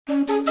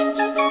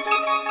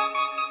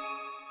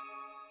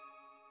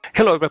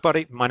Hello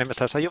everybody, my name is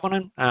Esa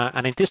Juvonen,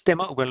 and in this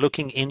demo we're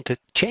looking into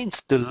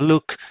change the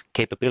look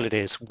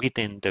capabilities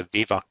within the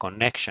Viva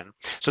connection.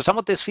 So some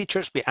of these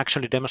features we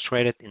actually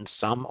demonstrated in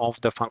some of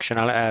the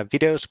functional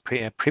videos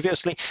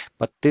previously,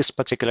 but this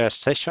particular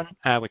session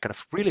we kind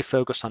of really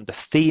focus on the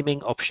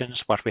theming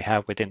options, what we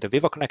have within the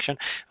Viva connection,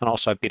 and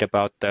also a bit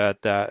about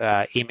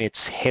the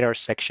image header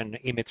section,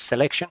 image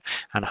selection,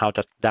 and how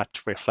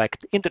that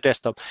reflects in the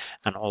desktop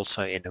and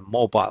also in the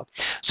mobile.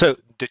 So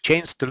the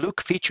change the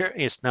look feature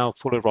is now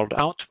fully rolled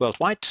out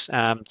worldwide,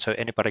 so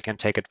anybody can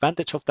take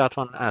advantage of that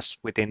one as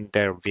within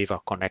their Viva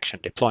Connection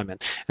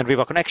deployment. And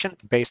Viva Connection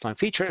baseline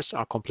features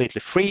are completely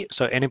free,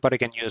 so anybody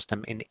can use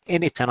them in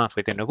any tenant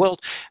within the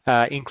world,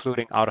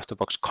 including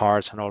out-of-the-box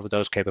cards and all of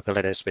those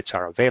capabilities which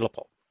are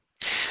available.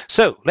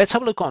 So let's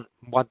have a look on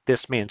what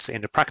this means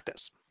in the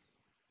practice.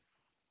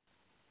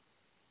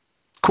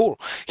 Cool.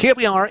 Here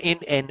we are in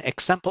an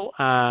example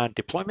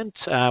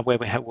deployment where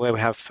we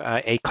have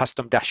a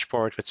custom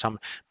dashboard with some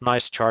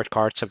nice chart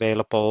cards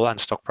available and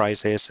stock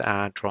prices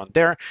drawn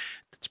there.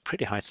 That's a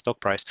pretty high stock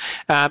price,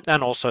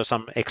 and also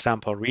some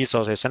example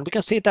resources. And we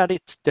can see that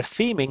the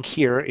theming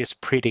here is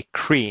pretty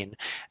clean.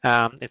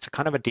 It's a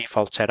kind of a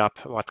default setup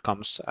what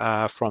comes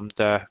from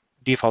the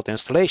default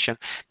installation,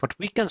 but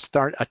we can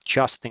start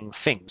adjusting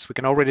things. We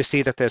can already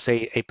see that there's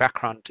a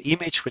background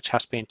image which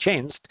has been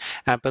changed,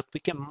 but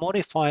we can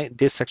modify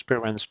this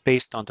experience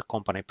based on the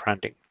company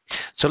branding.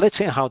 So let's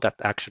see how that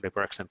actually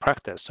works in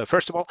practice. So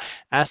first of all,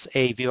 as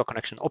a Viva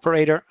Connection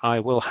operator,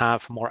 I will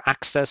have more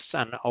access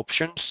and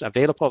options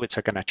available which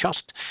I can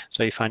adjust.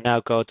 So if I now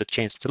go to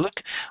change the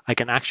look, I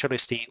can actually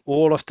see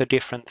all of the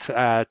different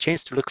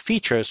change the look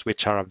features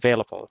which are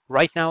available.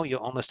 Right now you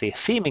only see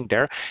theming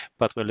there,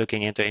 but we're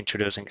looking into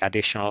introducing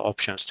additional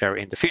options there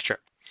in the future.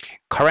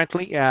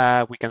 Currently,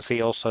 we can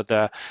see also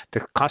the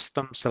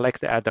custom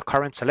select, the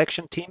current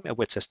selection theme,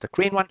 which is the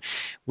green one.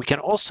 We can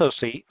also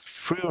see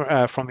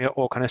through, from your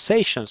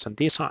organizations, and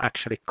these are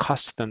actually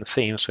custom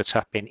themes which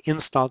have been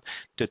installed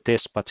to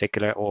this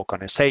particular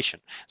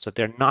organization. So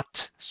they're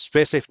not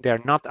specific,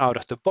 they're not out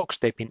of the box,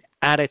 they've been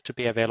added to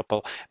be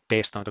available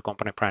based on the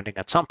company branding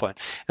at some point.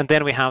 And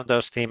then we have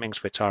those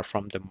themings which are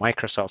from the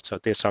Microsoft. So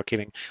these are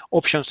giving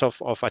options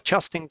of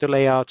adjusting the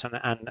layouts and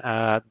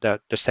the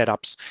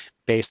setups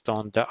based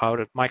on the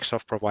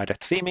Microsoft provided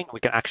theming. We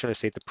can actually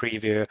see the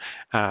preview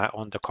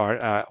on the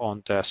card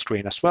on the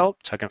screen as well,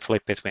 so I can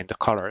flip between the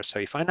colors. So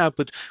if I now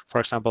put, for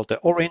example, the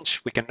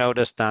orange, we can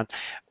notice that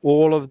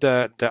all of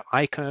the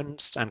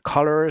icons and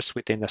colors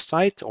within the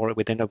site or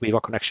within the Viva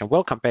Connection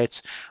welcome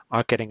page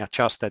are getting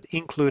adjusted,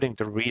 including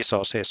the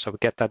resources. So we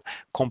get that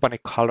company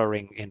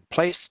coloring in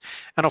place.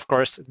 And of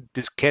course,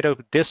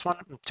 this one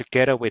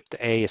together with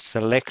a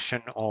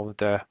selection of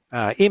the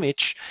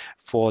image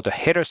for the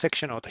header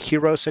section or the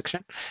hero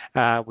section,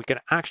 we can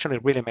actually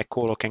really make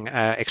cool looking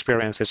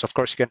experiences. Of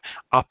course, you can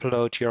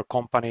upload your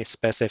company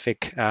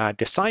specific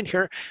design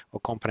here or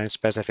company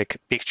specific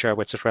picture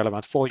which is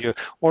relevant for you,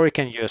 or you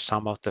can use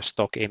some of the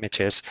stock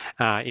images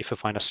if you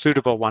find a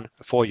suitable one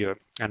for you,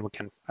 and we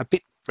can a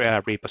bit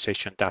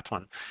reposition that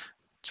one.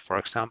 For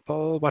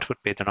example, what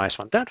would be the nice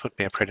one? That would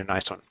be a pretty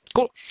nice one.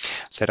 Cool.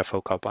 Set a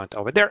focal point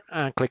over there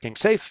and clicking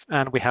save,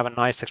 and we have a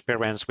nice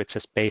experience which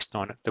is based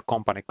on the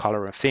company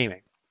color and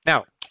theming.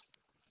 Now,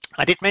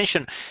 I did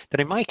mention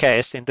that in my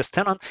case, in this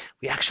tenant,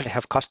 we actually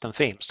have custom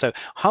themes. So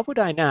how would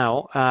I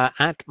now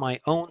add my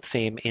own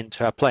theme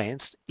into a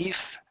place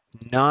if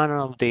none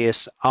of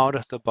these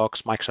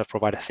out-of-the-box Microsoft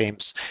provided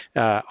themes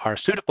are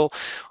suitable?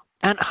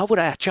 And how would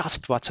I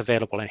adjust what's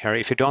available in here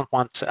if you don't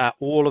want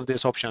all of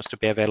these options to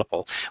be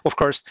available? Of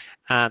course,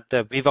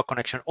 the Viva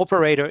Connection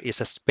operator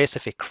is a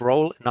specific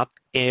role. Not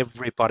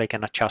everybody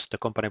can adjust the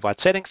company-wide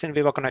settings in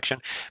Viva Connection,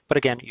 but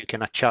again, you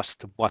can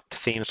adjust what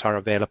themes are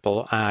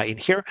available in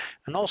here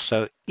and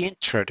also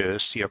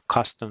introduce your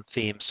custom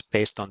themes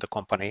based on the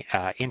company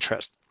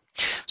interest.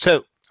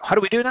 So how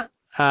do we do that?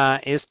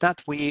 Is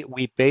that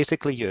we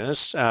basically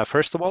use,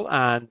 first of all,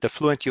 the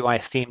Fluent UI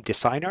Theme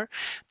Designer.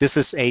 This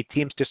is a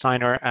Themes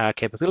Designer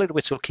capability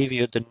which will give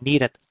you the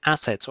needed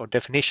assets or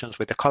definitions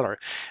with the color.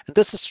 And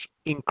this is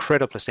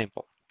incredibly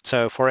simple.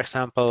 So for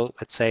example,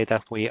 let's say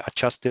that we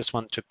adjust this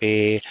one to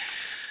be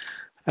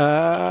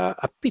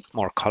a bit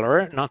more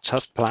color, not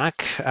just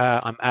black.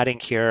 I'm adding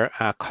here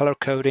color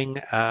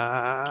coding,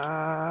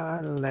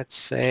 let's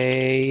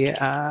say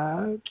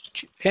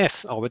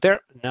F over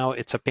there. Now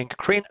it's a pink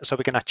green, so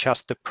we can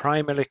adjust the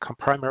primary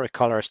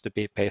colors to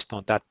be based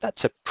on that.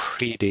 That's a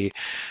pretty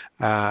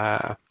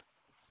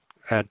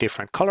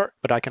different color,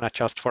 but I can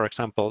adjust, for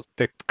example,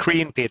 the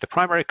green be the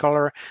primary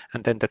color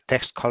and then the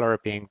text color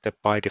being the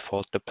by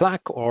default the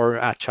black, or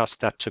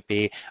adjust that to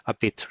be a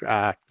bit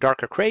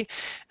darker gray,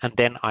 and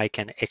then I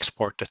can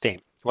export the theme.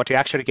 What you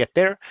actually get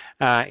there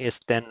is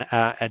then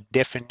a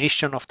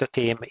definition of the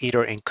theme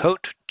either in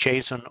code,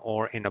 JSON,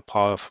 or in a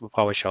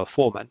PowerShell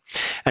format.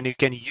 And you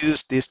can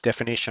use this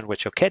definition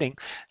which you're getting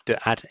to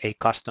add a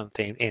custom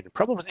theme in.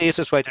 Probably the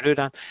easiest way to do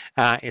that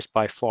is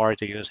by far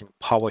the using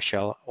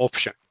PowerShell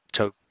option.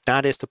 So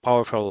that is the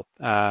powerful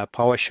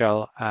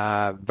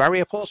PowerShell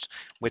variables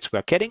which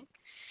we're getting.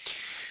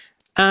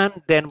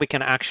 And then we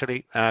can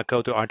actually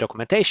go to our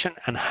documentation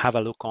and have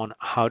a look on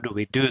how do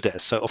we do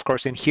this. So of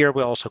course in here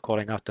we're also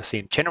calling out the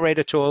theme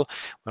generator tool.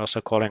 We're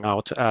also calling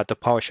out the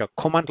PowerShell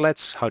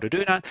commandlets, how to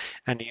do that.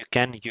 And you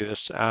can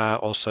use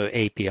also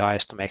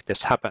APIs to make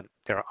this happen.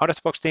 There are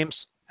out-of-the-box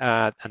themes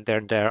and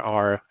then there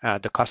are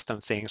the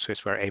custom things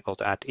which we're able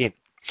to add in.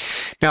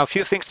 Now, a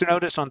few things to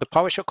notice on the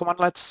PowerShell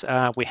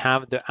commandlets. We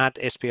have the add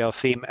SPL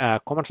theme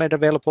commandlet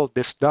available.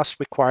 This does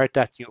require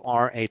that you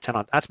are a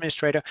tenant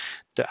administrator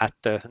to add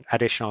the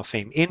additional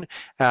theme in.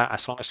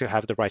 As long as you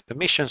have the right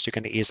permissions, you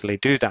can easily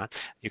do that.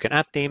 You can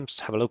add themes,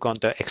 have a look on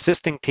the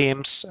existing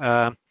themes.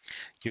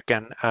 You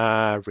can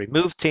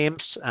remove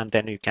themes, and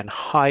then you can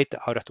hide the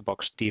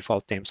out-of-the-box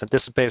default themes. And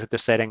this is basically the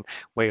setting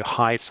where you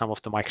hide some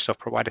of the Microsoft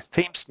provided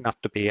themes not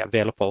to be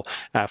available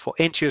for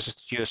end users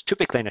to use,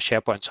 typically in a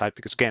SharePoint side,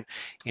 because again,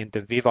 in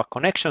the Viva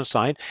Connection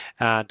side,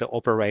 the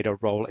operator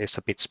role is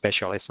a bit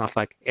special. It's not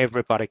like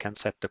everybody can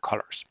set the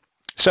colors.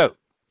 So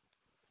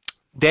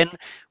then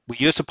we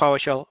use the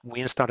PowerShell,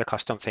 we install a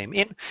custom theme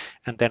in,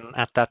 and then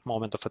at that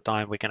moment of the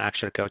time, we can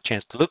actually go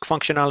change the look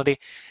functionality,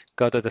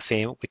 go to the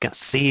theme, we can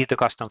see the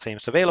custom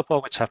themes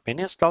available, which have been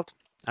installed.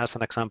 As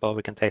an example,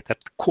 we can take that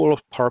cool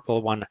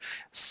purple one,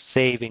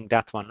 saving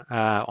that one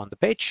on the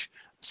page,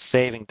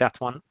 saving that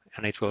one,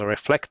 and it will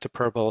reflect the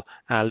purple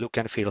look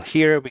and feel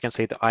here. We can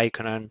see the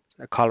icon and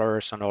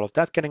colors and all of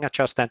that getting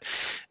adjusted.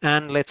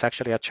 And let's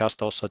actually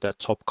adjust also the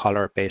top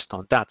color based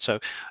on that. So,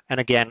 and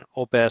again,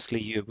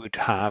 obviously you would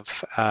have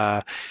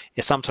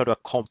some sort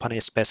of company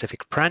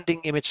specific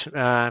branding image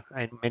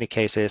in many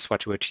cases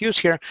what you would use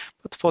here.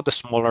 But for the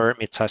smaller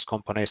mid-sized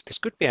companies, this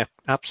could be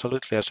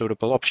absolutely a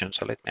suitable option.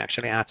 So let me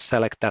actually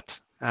select that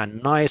a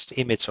nice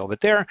image over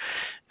there,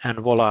 and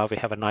voila, we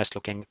have a nice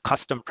looking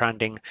custom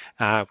branding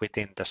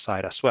within the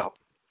site as well.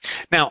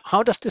 Now,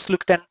 how does this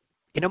look then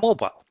in a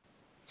mobile?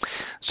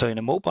 So in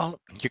a mobile,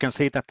 you can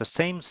see that the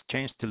same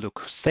change to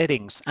look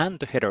settings and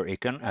the header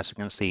icon, as you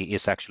can see,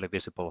 is actually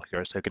visible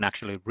here. So you can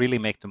actually really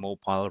make the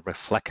mobile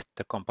reflect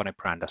the company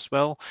brand as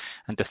well.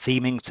 And the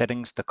theming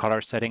settings, the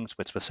color settings,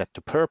 which were set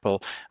to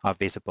purple, are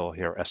visible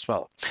here as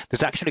well.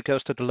 This actually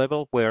goes to the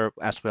level where,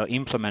 as we're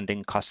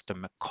implementing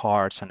custom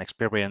cards and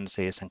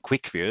experiences and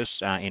quick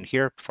views in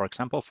here, for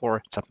example,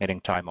 for submitting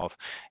time off,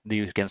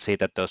 you can see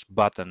that those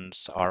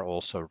buttons are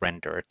also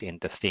rendered in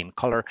the theme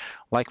color,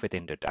 like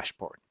within the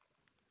dashboard.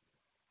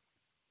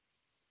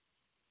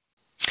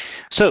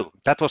 So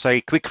that was a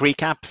quick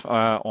recap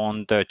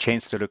on the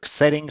change to look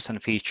settings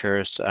and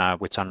features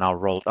which are now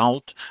rolled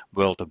out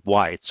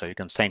worldwide. So you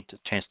can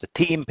change the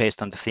theme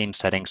based on the theme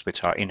settings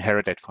which are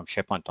inherited from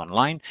SharePoint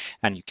Online,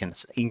 and you can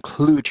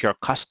include your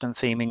custom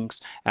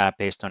themings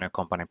based on your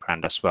company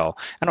brand as well.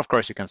 And of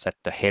course, you can set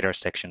the header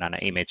section and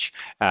an image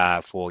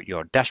for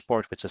your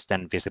dashboard, which is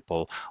then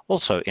visible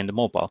also in the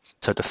mobile.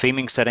 So the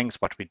theming settings,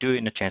 what we do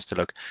in the change to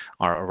look,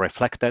 are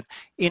reflected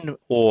in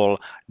all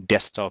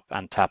desktop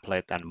and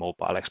tablet and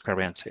mobile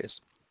experiences.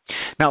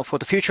 Now, for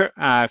the future,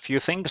 a few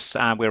things.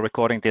 We're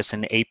recording this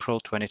in April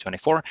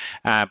 2024,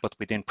 but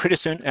within pretty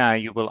soon,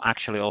 you will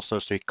actually also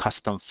see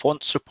custom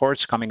font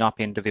supports coming up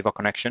in the Viva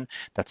Connection.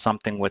 That's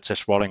something which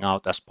is rolling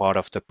out as part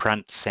of the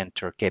Brand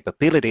Center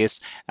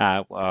capabilities,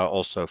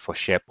 also for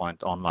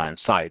SharePoint Online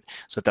side.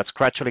 So that's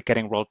gradually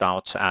getting rolled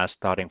out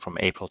starting from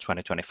April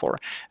 2024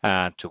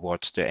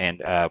 towards the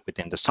end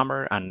within the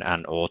summer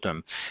and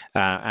autumn.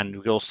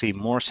 And we'll see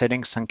more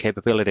settings and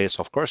capabilities,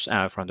 of course,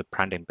 from the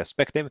branding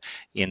perspective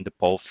in the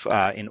both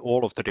in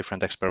all of the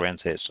different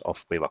experiences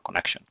of Viva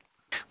Connection.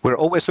 We're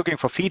always looking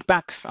for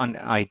feedback and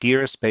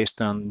ideas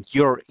based on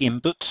your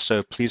input.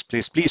 So please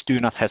do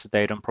not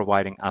hesitate on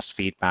providing us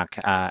feedback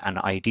and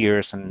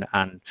ideas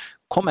and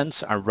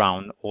comments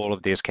around all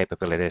of these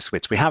capabilities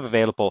which we have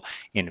available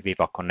in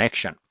Viva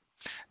Connection.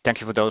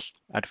 Thank you for those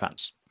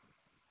advance.